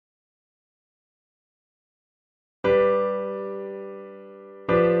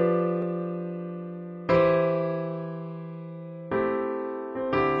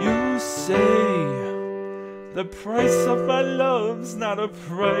The price of my love's not a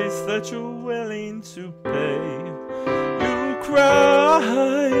price that you're willing to pay. You cry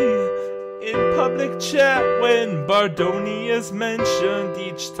in public chat when Bardonia's mentioned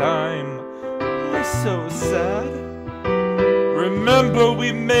each time. You're so sad. Remember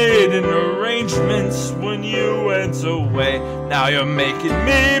we made an arrangement when you went away. Now you're making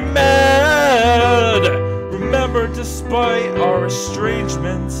me mad. Remember, despite our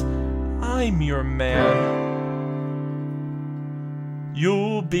estrangement, I'm your man.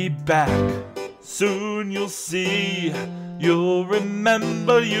 You'll be back, soon you'll see. You'll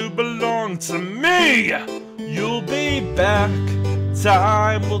remember you belong to me. You'll be back,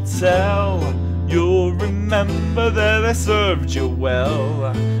 time will tell. You'll remember that I served you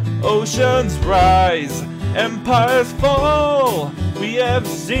well. Oceans rise, empires fall. We have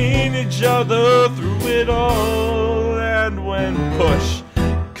seen each other through it all. And when push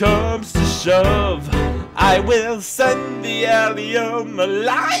comes to shove, I will send the Allium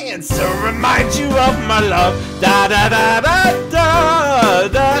Alliance to remind you of my love. Da da da da da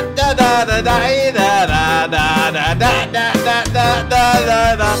da da da da da da da da da da da da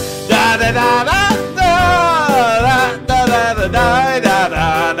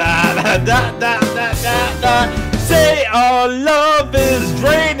da da da. Say our love is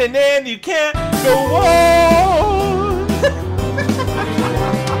draining and you can't go on.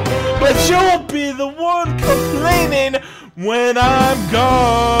 But you'll be the one complaining when I'm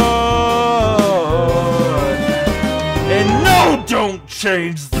gone. And no, don't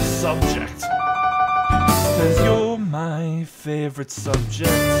change the subject, 'cause you're my favorite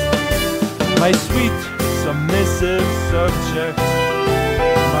subject. My sweet, submissive subject.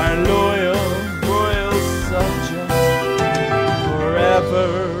 My loyal, royal subject. Forever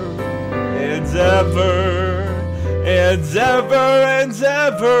and ever. And ever and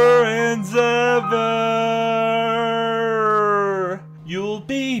ever and ever. You'll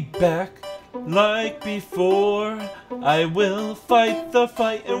be back like before. I will fight the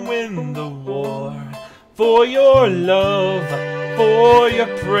fight and win the war. For your love, for your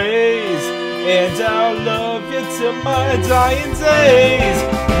praise, and I'll love you till my dying days.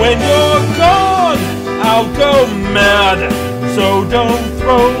 When you're gone, I'll go mad. So don't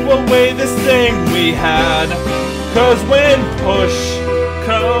throw away this thing we had. 'Cause when push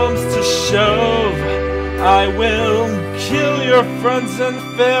comes to shove, I will kill your friends and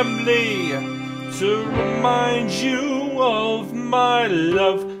family to remind you of my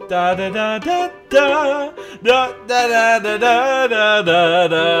love. Da da da da da da da da da da da da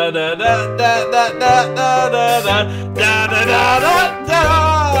da da da da da da da.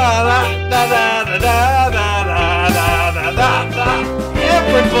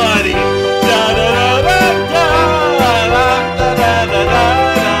 Everybody. Da da da da da.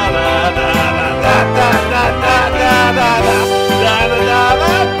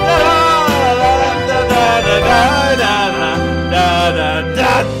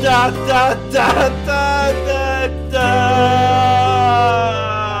 Da